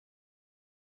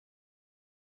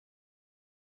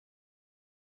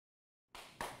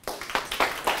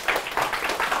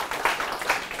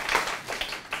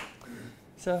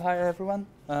So hi everyone,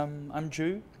 I'm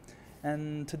Ju,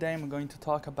 and today I'm going to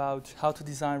talk about how to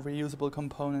design reusable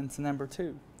components in Ember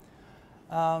 2.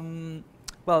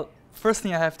 Well, first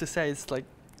thing I have to say is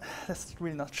that's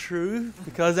really not true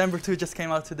because Ember 2 just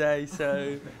came out today.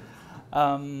 So,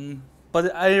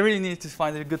 but I really needed to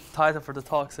find a good title for the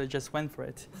talk, so I just went for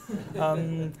it.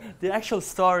 The actual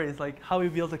story is how we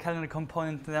build a calendar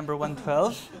component in Ember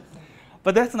 1.12.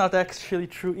 But that's not actually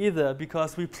true either,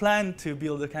 because we planned to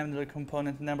build a calendar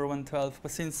component in Ember 1.12.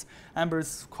 But since Ember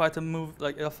is quite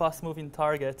a fast-moving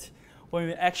target, when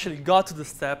we actually got to the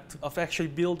step of actually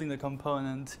building the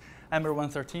component, Ember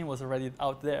 1.13 was already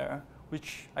out there,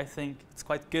 which I think is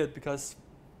quite good because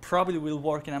probably will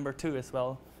work in Ember 2 as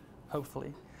well,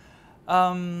 hopefully.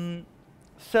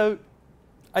 So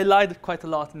I lied quite a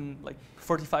lot in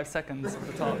 45 seconds of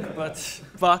the talk,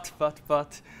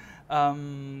 but.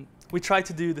 We try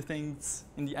to do the things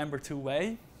in the Ember 2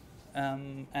 way,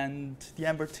 and the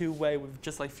Ember 2 way we've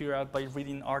just figured out by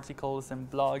reading articles and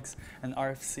blogs and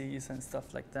RFCs and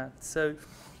stuff like that. So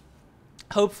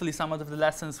hopefully some of the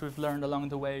lessons we've learned along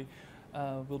the way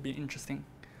will be interesting.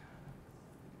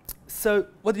 So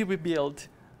what did we build?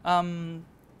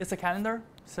 It's a calendar,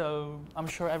 so I'm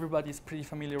sure everybody's pretty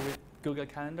familiar with Google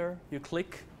Calendar. You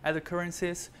click, add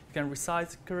occurrences, you can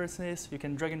resize occurrences, you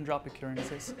can drag and drop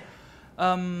occurrences.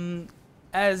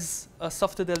 As a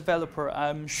software developer,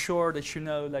 I'm sure that you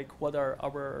know what are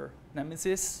our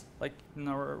nemesis, in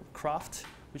our craft,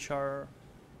 which are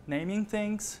naming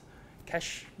things,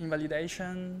 cache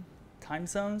invalidation, time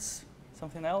zones,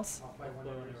 something else?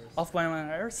 Off-by-one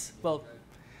errors. Well,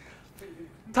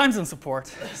 time zone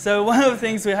support. So one of the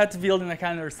things we had to build in a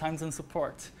calendar is time zone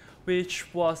support,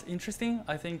 which was interesting.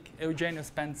 I think Eugenio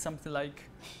spent something like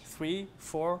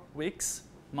 3-4 weeks,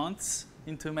 months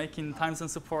into making time zone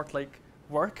support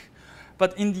work.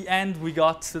 But in the end, we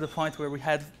got to the point where we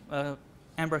had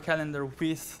Ember calendar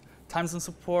with time zone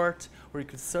support, where you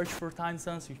could search for time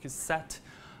zones, you could set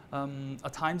a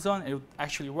time zone, it would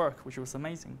actually work, which was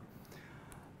amazing.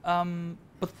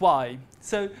 But why?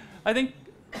 So I think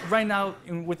right now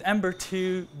with Ember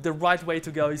 2, the right way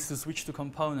to go is to switch to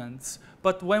components.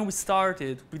 But when we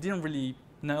started, we didn't really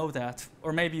know that,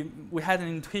 or maybe we had an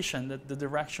intuition that the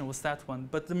direction was that one.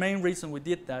 But the main reason we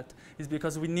did that is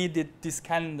because we needed this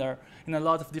calendar in a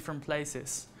lot of different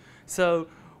places. So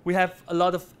we have a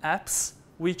lot of apps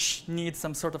which need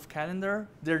some sort of calendar.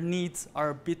 Their needs are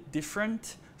a bit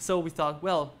different. So we thought,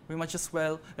 well, we might as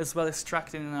well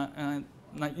extract it in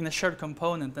a shared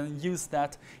component and use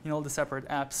that in all the separate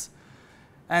apps.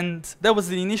 And that was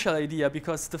the initial idea,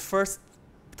 because the first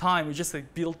time we just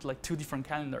built 2 different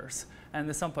calendars. And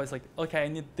at some point, it's OK, I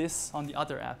need this on the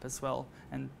other app as well,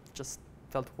 and just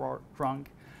felt wrong.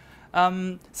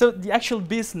 So the actual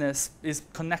business is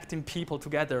connecting people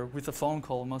together with a phone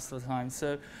call most of the time.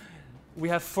 So we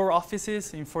have 4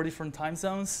 offices in 4 different time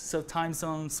zones. So time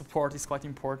zone support is quite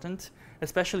important,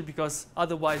 especially because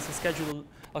otherwise you schedule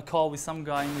a call with some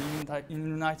guy in the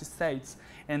United States,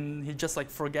 and he just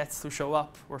forgets to show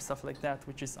up or stuff like that,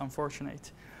 which is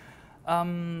unfortunate.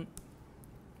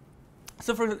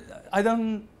 So I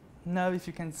don't know if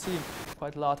you can see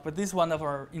quite a lot, but this is one of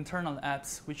our internal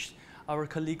apps which our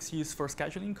colleagues use for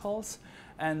scheduling calls.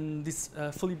 And this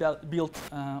fully built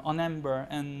on Ember.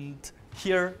 And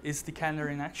here is the calendar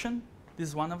in action. This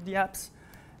is one of the apps.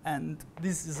 And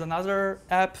this is another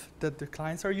app that the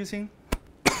clients are using.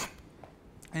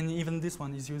 And even this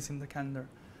one is using the calendar.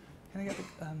 Can I get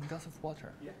a glass of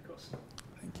water? Yeah, of course.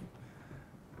 Thank you.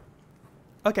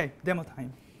 OK, demo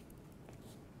time.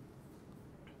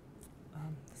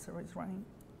 The server is running.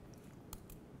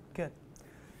 Good.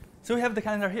 So we have the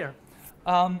calendar here.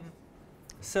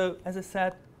 So as I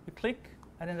said, you click,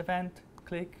 add an event,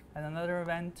 click, add another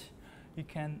event. You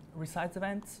can resize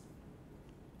events.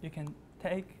 You can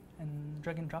take and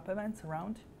drag and drop events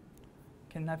around. You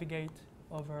can navigate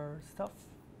over stuff,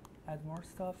 add more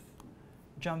stuff,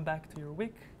 jump back to your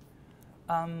week.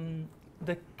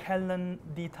 The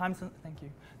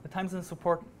time zone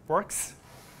support works.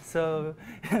 So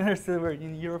we're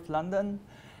in Europe, London,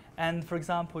 and for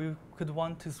example, you could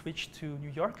want to switch to New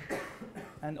York,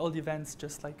 and all the events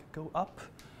just go up.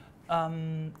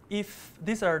 If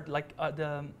these are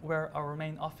where our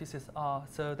main offices are,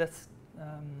 so that's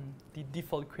the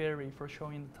default query for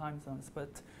showing the time zones.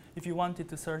 But if you wanted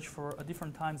to search for a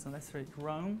different time zone, let's say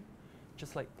Rome,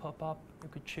 just pop up, you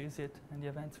could choose it, and the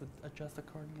events would adjust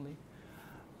accordingly.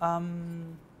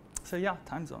 So yeah,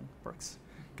 time zone works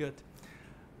good.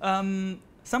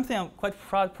 Something I'm quite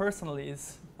proud personally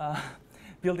is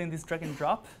building this drag and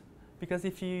drop, because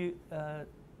if you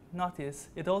notice,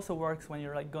 it also works when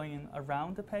you're going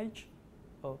around the page.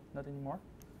 Oh, not anymore.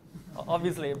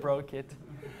 Obviously, I broke it.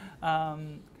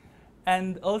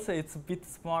 And also, it's a bit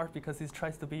smart because it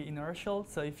tries to be inertial.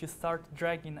 So if you start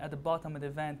dragging at the bottom of the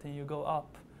event and you go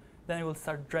up, then it will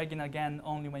start dragging again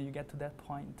only when you get to that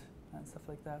point and stuff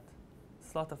like that.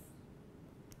 It's a lot of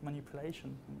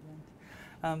manipulation in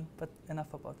the end. But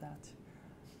enough about that.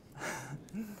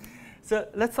 So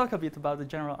let's talk a bit about the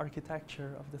general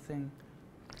architecture of the thing.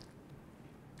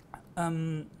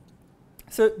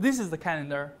 So this is the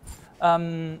calendar.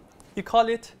 You call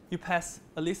it, you pass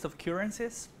a list of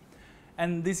occurrences,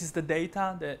 and this is the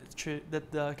data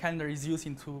that the calendar is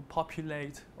using to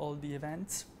populate all the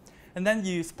events. And then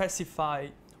you specify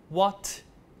what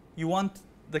you want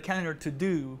the calendar to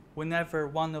do whenever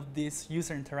one of these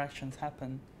user interactions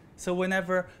happen. So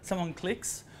whenever someone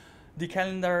clicks, the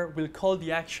calendar will call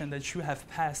the action that you have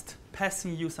passed,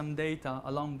 passing you some data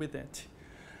along with it.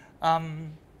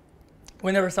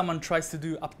 Whenever someone tries to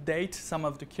do update some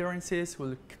of the occurrences,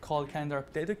 we'll call calendar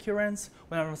update occurrence.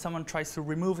 Whenever someone tries to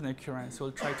remove an occurrence,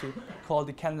 we'll try to call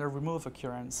the calendar remove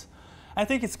occurrence. I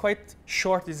think it's quite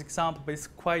short, this example, but it's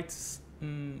quite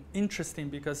interesting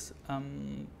because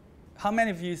how many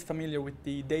of you is familiar with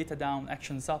the data down,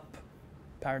 actions up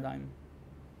paradigm?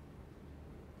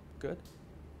 Good.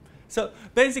 So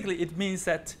basically, it means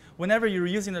that whenever you're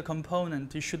using a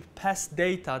component, you should pass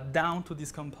data down to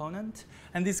this component,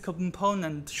 and this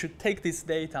component should take this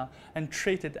data and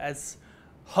treat it as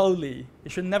holy.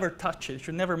 It should never touch it. It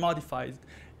should never modify it,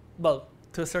 well,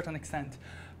 to a certain extent.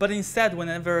 But instead,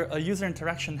 whenever a user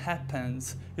interaction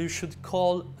happens, you should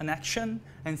call an action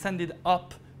and send it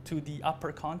up to the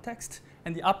upper context,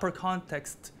 and the upper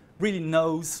context really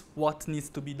knows what needs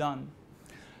to be done.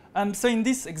 So in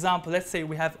this example, let's say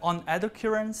we have on add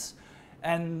occurrence,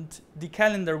 and the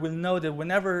calendar will know that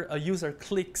whenever a user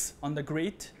clicks on the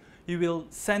grid, you will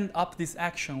send up this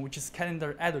action, which is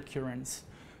calendar add occurrence.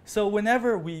 So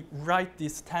whenever we write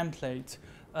this template,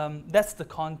 that's the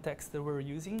context that we're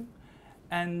using.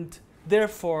 And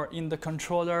therefore, in the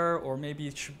controller, or maybe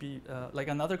it should be like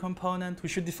another component, we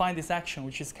should define this action,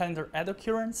 which is calendar add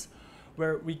occurrence,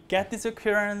 where we get this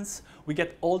occurrence, we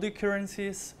get all the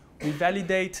occurrences, we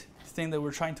validate the thing that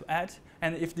we're trying to add,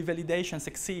 and if the validation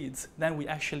succeeds, then we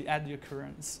actually add the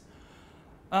occurrence.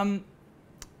 I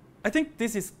think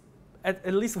this is,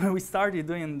 at least when we started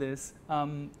doing this,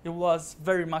 it was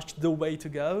very much the way to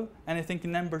go, and I think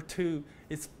in Ember 2,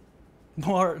 it's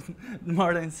more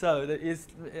than so.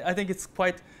 I think it's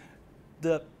quite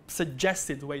the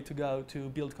suggested way to go to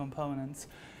build components.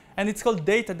 And it's called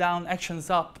data down,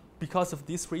 actions up because of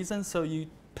this reason. So you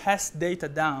pass data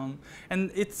down, and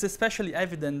it's especially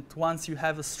evident once you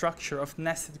have a structure of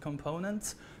nested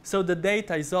components. So the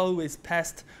data is always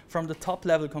passed from the top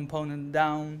level component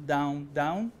down, down,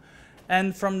 down,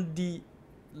 and from the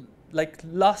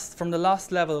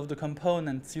last level of the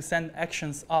components, you send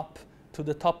actions up to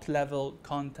the top level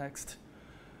context.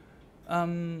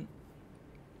 The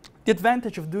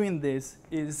advantage of doing this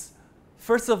is,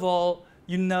 first of all,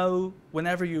 you know,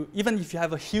 whenever even if you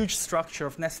have a huge structure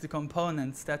of nested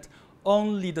components, that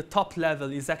only the top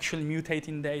level is actually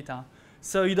mutating data.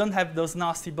 So you don't have those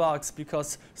nasty bugs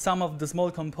because some of the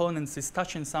small components is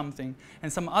touching something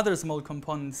and some other small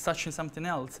components touching something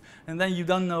else. And then you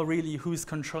don't know really who's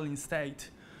controlling state.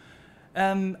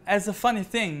 As a funny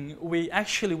thing, we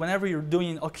actually, whenever you're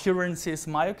doing occurrences,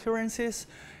 my occurrences,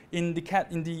 in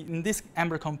this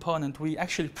Ember component, we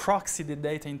actually proxy the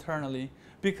data internally.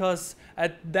 Because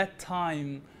at that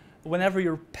time, whenever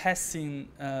you're passing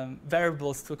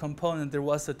variables to a component, there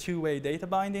was a two-way data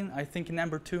binding. I think in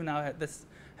Ember 2 now,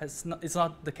 it's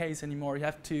not the case anymore. You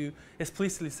have to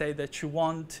explicitly say that you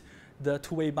want the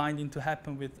two-way binding to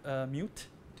happen with mute,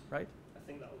 right? I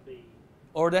think that would be...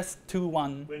 Or that's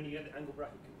 2-1. When you get the angle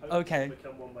bracket component, okay. It will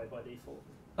become one way by default.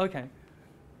 Okay.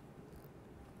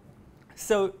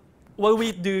 So what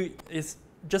we do is,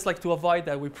 just like to avoid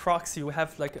that, we proxy. We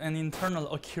have like an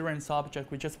internal occurrence object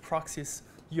which just proxies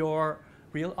your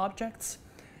real objects.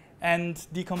 And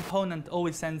the component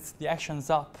always sends the actions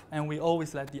up, and we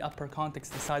always let the upper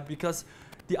context decide because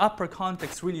the upper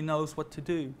context really knows what to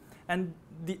do. And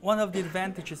one of the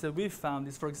advantages that we've found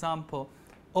is, for example,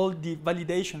 all the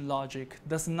validation logic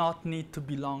does not need to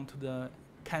belong to the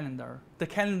calendar. The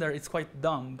calendar is quite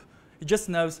dumb. It just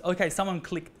knows, okay, someone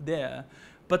clicked there,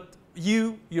 but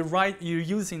you're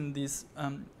using this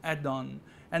add-on,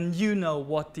 and you know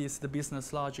what is the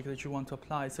business logic that you want to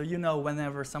apply. So you know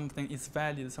whenever something is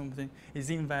valid, something is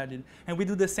invalid. And we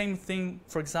do the same thing,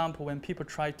 for example, when people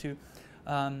try to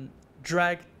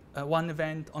drag one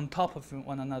event on top of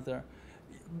one another.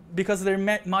 Because there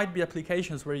might be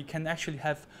applications where you can actually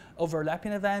have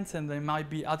overlapping events, and there might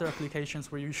be other applications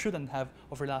where you shouldn't have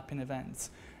overlapping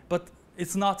events. but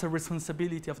it's not a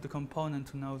responsibility of the component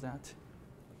to know that.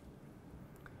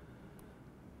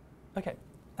 Okay.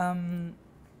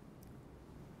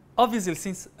 Obviously,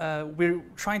 since we're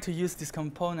trying to use this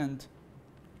component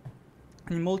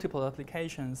in multiple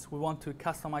applications, we want to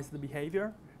customize the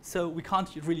behavior. So we can't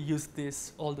really use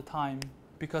this all the time,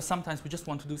 because sometimes we just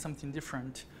want to do something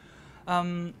different.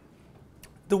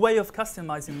 The way of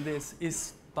customizing this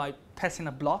is by passing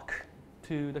a block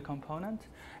to the component.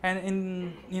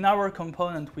 And in our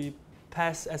component, we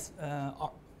pass as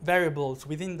variables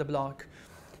within the block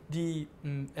the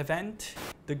event,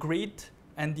 the grid,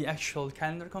 and the actual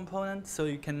calendar component. So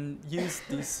you can use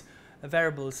these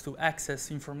variables to access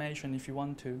information if you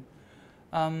want to.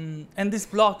 And this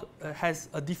block has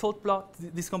a default block.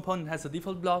 This component has a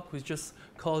default block, which just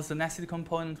calls the nested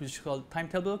component, which is called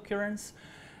timetable occurrence.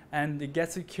 And it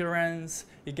gets occurrence.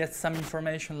 It gets some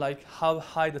information like how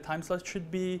high the time slot should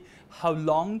be, how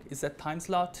long is that time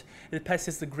slot. It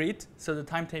passes the grid, so the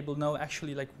timetable knows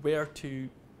actually like where to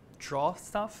draw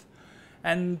stuff.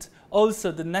 And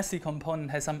also the nested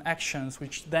component has some actions,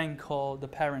 which then call the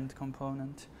parent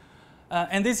component.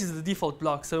 And this is the default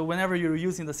block. So whenever you're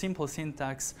using the simple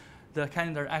syntax, the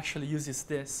calendar actually uses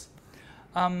this.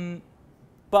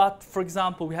 But for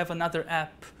example, we have another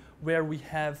app where we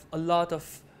have a lot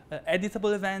of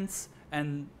editable events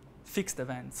and fixed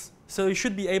events. So you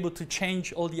should be able to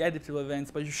change all the editable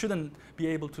events, but you shouldn't be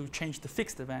able to change the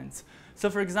fixed events. So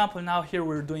for example, now here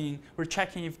we're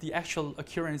checking if the actual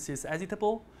occurrence is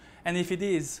editable. And if it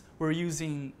is, we're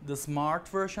using the smart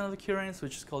version of occurrence,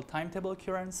 which is called timetable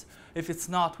occurrence. If it's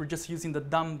not, we're just using the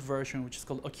dumbed version, which is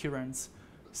called occurrence.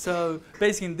 So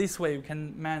basically in this way, we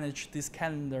can manage this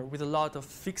calendar with a lot of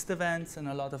fixed events and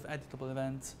a lot of editable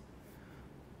events.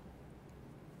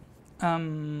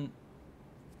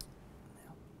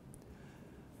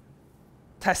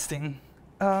 Testing.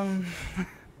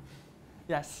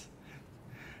 Yes,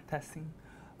 testing.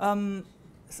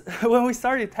 When we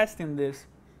started testing this,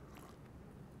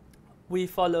 we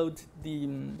followed the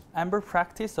Ember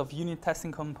practice of unit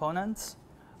testing components.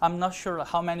 I'm not sure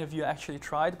how many of you actually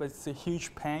tried, but it's a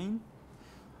huge pain.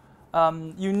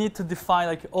 You need to define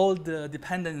like all the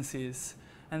dependencies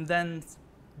and then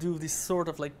do this sort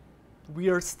of like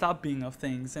weird stubbing of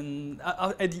things. And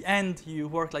at the end, you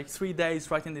work like 3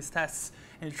 days writing these tests,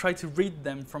 and you try to read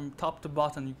them from top to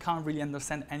bottom. You can't really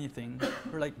understand anything.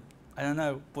 You're like, I don't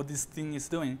know what this thing is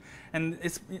doing. And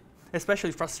it's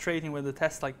especially frustrating when the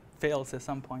test like fails at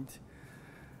some point.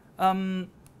 I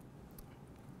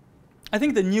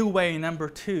think the new way in Ember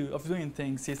 2 of doing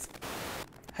things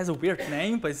has a weird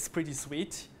name, but it's pretty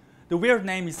sweet. The weird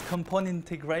name is component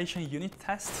integration unit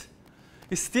test.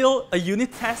 It's still a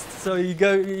unit test, so you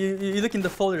look in the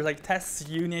folder like tests,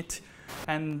 unit,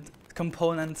 and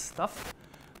component stuff.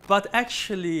 But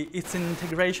actually, it's an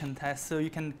integration test, so you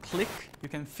can click, you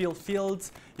can fill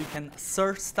fields, you can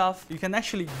assert stuff, you can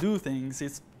actually do things.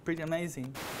 It's pretty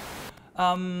amazing.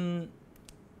 The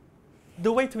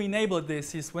way to enable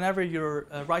this is whenever you're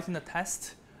writing a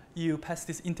test, you pass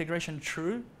this integration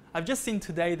true. I've just seen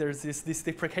today there's this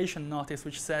deprecation notice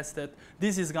which says that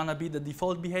this is going to be the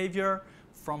default behavior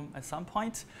from at some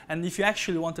point. And if you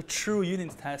actually want a true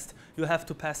unit test, you'll have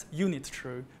to pass unit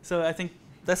true. So I think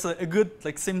that's a good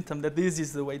like symptom that this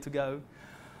is the way to go.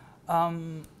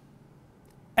 And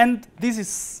this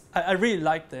is, I really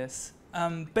like this.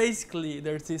 Basically,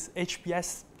 there's this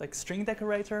HPS like string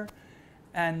decorator,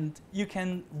 and you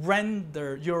can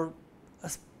render your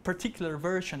particular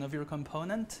version of your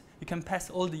component. You can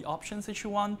pass all the options that you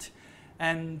want,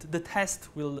 and the test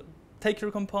will take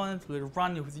your component, will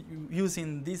run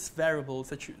using these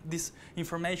variables, this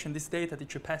information, this data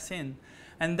that you pass in,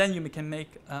 and then you can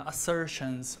make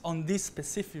assertions on this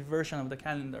specific version of the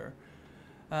calendar,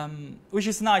 which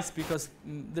is nice because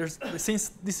since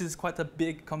this is quite a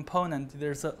big component,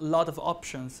 there's a lot of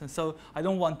options, and so I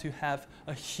don't want to have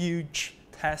a huge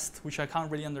test which I can't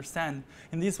really understand.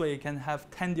 In this way, you can have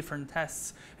 10 different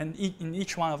tests, and in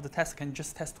each one of the tests, you can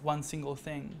just test one single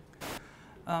thing.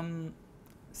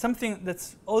 Something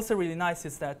that's also really nice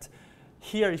is that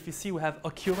here, if you see, we have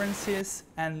occurrences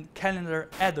and calendar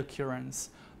add occurrence.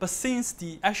 But since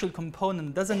the actual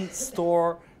component doesn't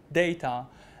store data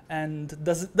and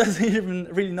doesn't even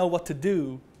really know what to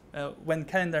do when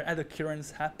calendar add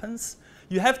occurrence happens,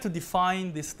 you have to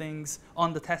define these things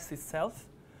on the test itself.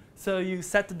 So you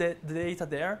set the data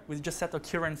there. We just set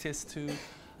occurrences to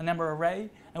a number array,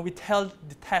 and we tell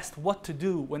the test what to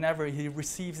do whenever he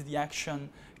receives the action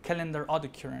calendar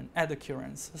add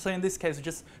occurrence. So in this case, we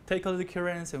just take all the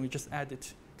occurrence and we just add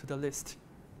it to the list.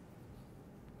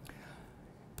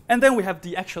 And then we have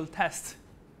the actual test.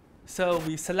 So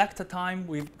we select a time.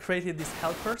 We've created these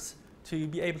helpers to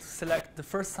be able to select the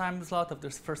first time slot of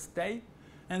this first day.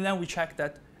 And then we check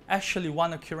that actually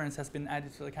one occurrence has been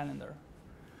added to the calendar.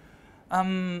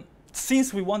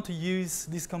 Since we want to use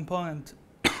this component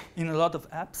in a lot of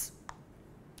apps,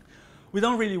 we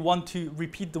don't really want to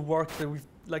repeat the work that we've,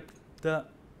 like the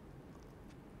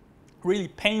really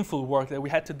painful work that we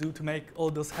had to do to make all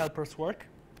those helpers work.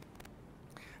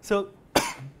 So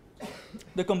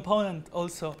the component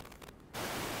also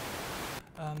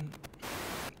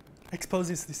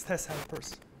exposes these test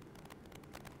helpers.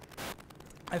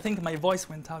 I think my voice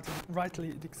went out rightly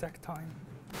at the exact time.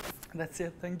 That's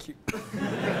it, thank you.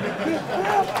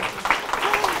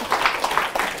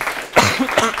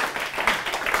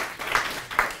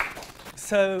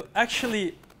 So actually,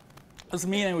 it was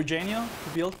me and Eugenio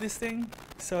who built this thing.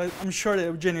 So I'm sure that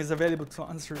Eugenio is available to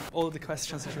answer all the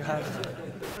questions that you have.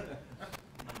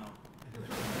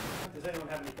 Does anyone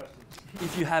have any questions?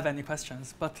 If you have any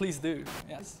questions, but please do,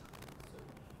 yes.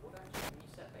 So what actually, when you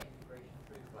set that integration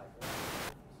through, like, what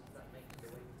does that make the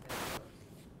way the test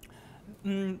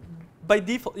works? By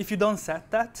default, if you don't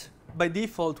set that, by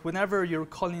default, whenever you're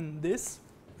calling this,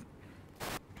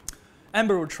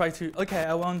 Ember will try to, okay,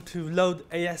 I want to load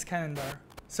AS calendar.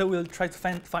 So we'll try to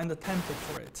find a template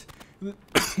for it.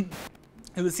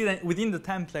 You will see that within the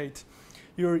template,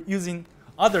 you're using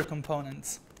other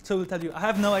components. So we'll tell you, I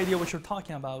have no idea what you're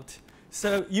talking about.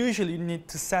 So usually you need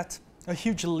to set a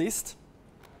huge list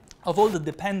of all the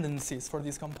dependencies for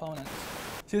this component.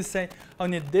 So you say, I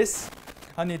need this,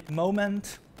 I need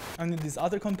moment, I need this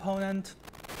other component,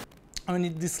 I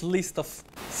need this list of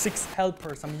 6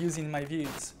 helpers I'm using in my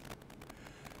views.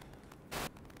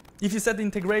 If you set the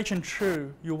integration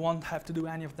true, you won't have to do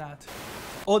any of that.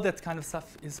 All that kind of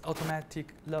stuff is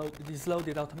automatic load. It is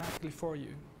loaded automatically for you.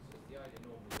 So the idea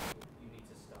normally is you need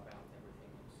to stub out everything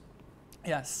else.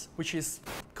 Yes, which is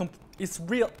it's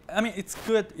real. I mean, it's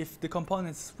good if the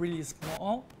component is really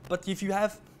small, but if you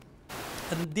have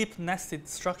a deep nested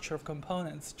structure of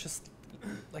components, just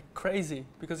like crazy,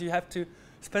 because you have to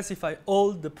specify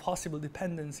all the possible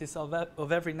dependencies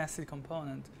of every nested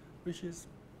component, which is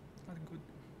not good.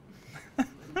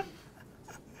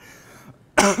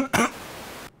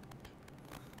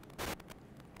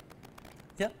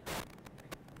 Yeah.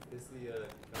 Is the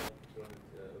component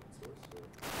open source? Or?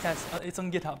 Yes, it's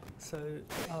on GitHub. So,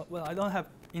 well, I don't have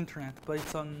internet, but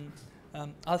it's on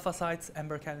Alpha Sites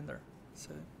Ember Calendar. So.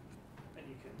 And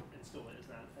you can install it as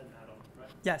an add-on,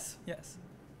 right? Yes, yes.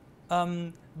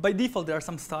 By default, there are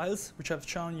some styles which I've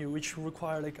shown you, which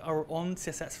require like our own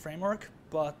CSS framework,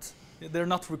 but they're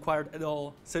not required at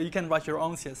all. So you can write your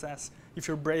own CSS if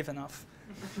you're brave enough.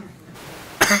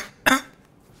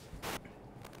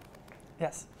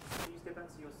 Yes. Can you just go back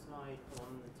to your slide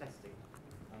on the testing?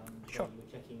 Sure. You were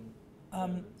checking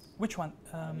Which one?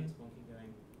 this one, keep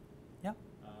going. Yeah.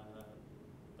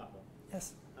 That one.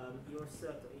 Yes. Your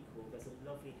assert.equal, there's a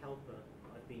lovely helper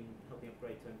I've been helping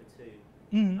upgrade to Ember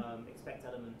 2. Mm-hmm. Expect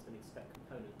element and expect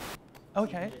component.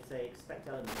 Okay. So you can just say expect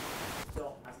element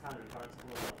dot as calendar current to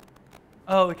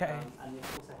Oh, okay. and it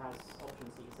also has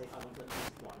options that you can say I want at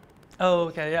least one. Oh,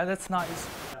 okay. Yeah, that's nice.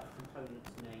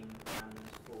 Component name and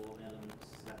for element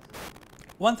selected.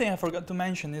 One thing I forgot to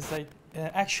mention is like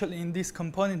actually in these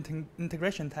component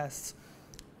integration tests,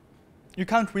 you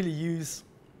can't really use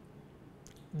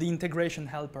the integration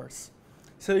helpers.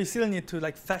 So you still need to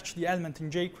like fetch the element in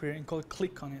jQuery and call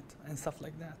click on it and stuff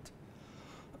like that,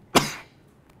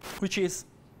 which is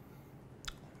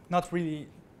not really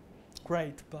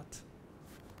great, but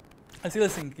I still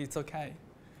think it's okay.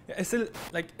 I still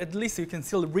like at least you can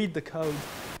still read the code,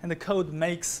 and the code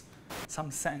makes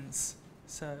some sense.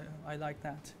 So I like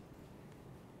that.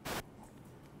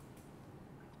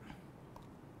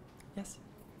 Yes?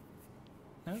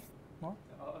 No? More?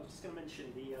 I was just going to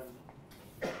mention the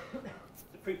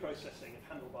pre-processing of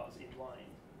handlebars in line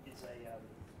is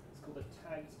it's called a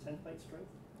tagged template string.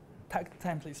 Tagged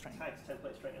template string. Tagged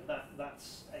template string, and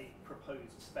that's a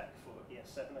proposed spec for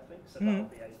ES7, I think. So that'll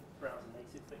be a browser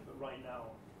native thing. But right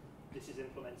now, this is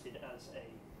implemented as a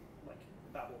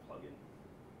Babel plugin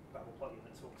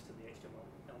that talks to the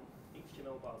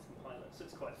HTML bars compiler. So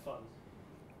it's quite fun.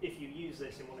 If you use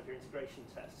this in one of your integration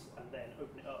tests and then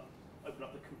open up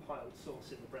the compiled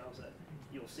source in the browser,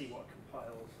 you'll see what a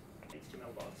compiled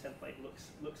HTML bar template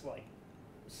looks like,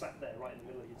 sat there right in the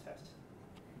middle of your test.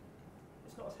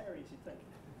 It's not as hairy as you'd think.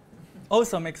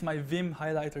 Also makes my Vim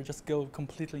highlighter just go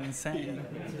completely insane.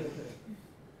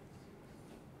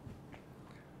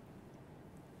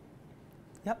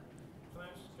 Yep. Can I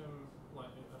ask, I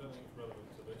don't think it's relevant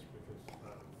to this because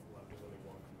there's only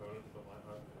one component, but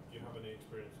do you have any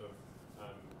experience of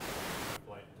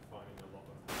template-defined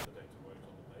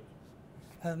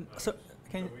So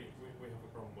can so we have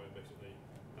a problem where basically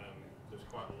there's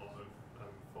quite a lot of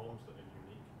forms that are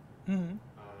unique. mm-hmm.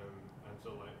 And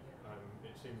so like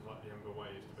it seems like the Ember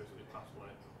way is to basically pass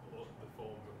like all the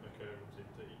form occurrence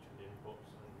into each of the inputs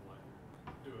and like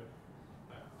do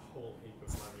a whole heap of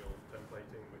manual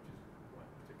templating, which is like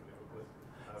particularly ugly.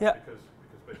 Yeah. Because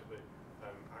basically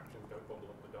actions don't bubble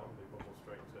up the DOM, they bubble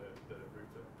straight to the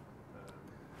router.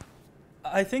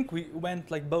 I think we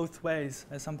went like both ways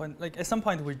at some point. Like at some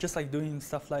point we're just like doing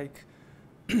stuff like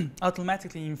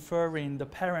automatically inferring the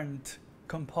parent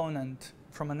component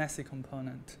from a nested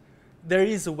component. There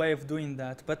is a way of doing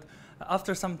that, but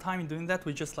after some time doing that,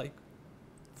 we just like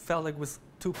felt like it was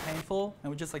too painful,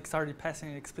 and we just like started passing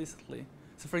it explicitly.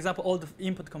 So for example, all the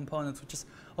input components, we just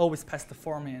always pass the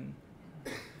form in.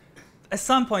 At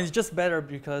some point, it's just better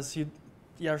because you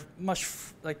have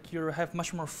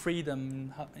much more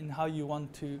freedom in how you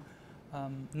want to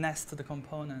nest the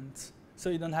components. So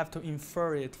you don't have to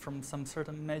infer it from some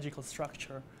certain magical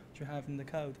structure that you have in the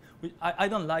code. I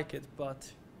don't like it,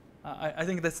 but I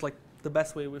think that's like the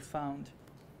best way we've found.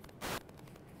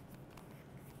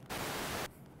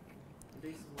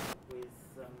 Do some work with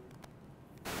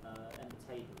Ember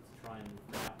table to try and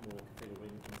have more configurable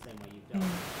in the same way you've done.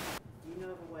 Do you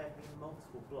know of a way of having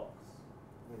multiple blocks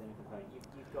within a component?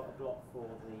 You've got a block for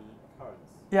the occurrence.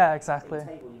 Yeah, exactly. In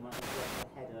the table, you might have a block for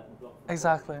the header and a block for the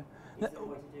Exactly. body. Is there a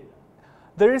way to do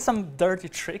that? There is some dirty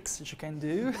tricks that you can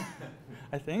do,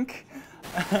 I think.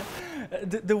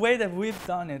 The way that we've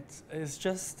done it is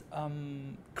just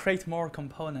create more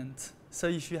components. So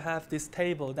if you have this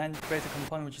table, then you create a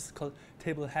component which is called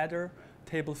table header,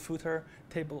 table footer,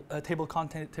 table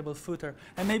content, table footer.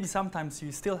 And maybe sometimes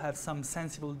you still have some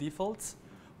sensible defaults,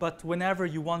 but whenever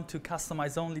you want to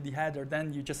customize only the header,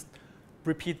 then you just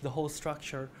repeat the whole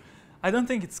structure. I don't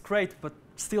think it's great, but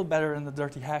still better than the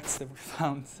dirty hacks that we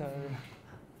found. So. Can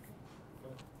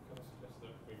I suggest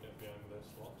that we get behind the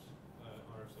slots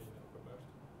RFC that proposed?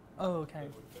 Oh, okay.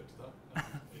 That would fix that.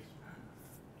 It's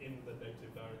in the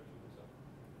native directory.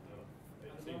 So,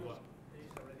 it seems like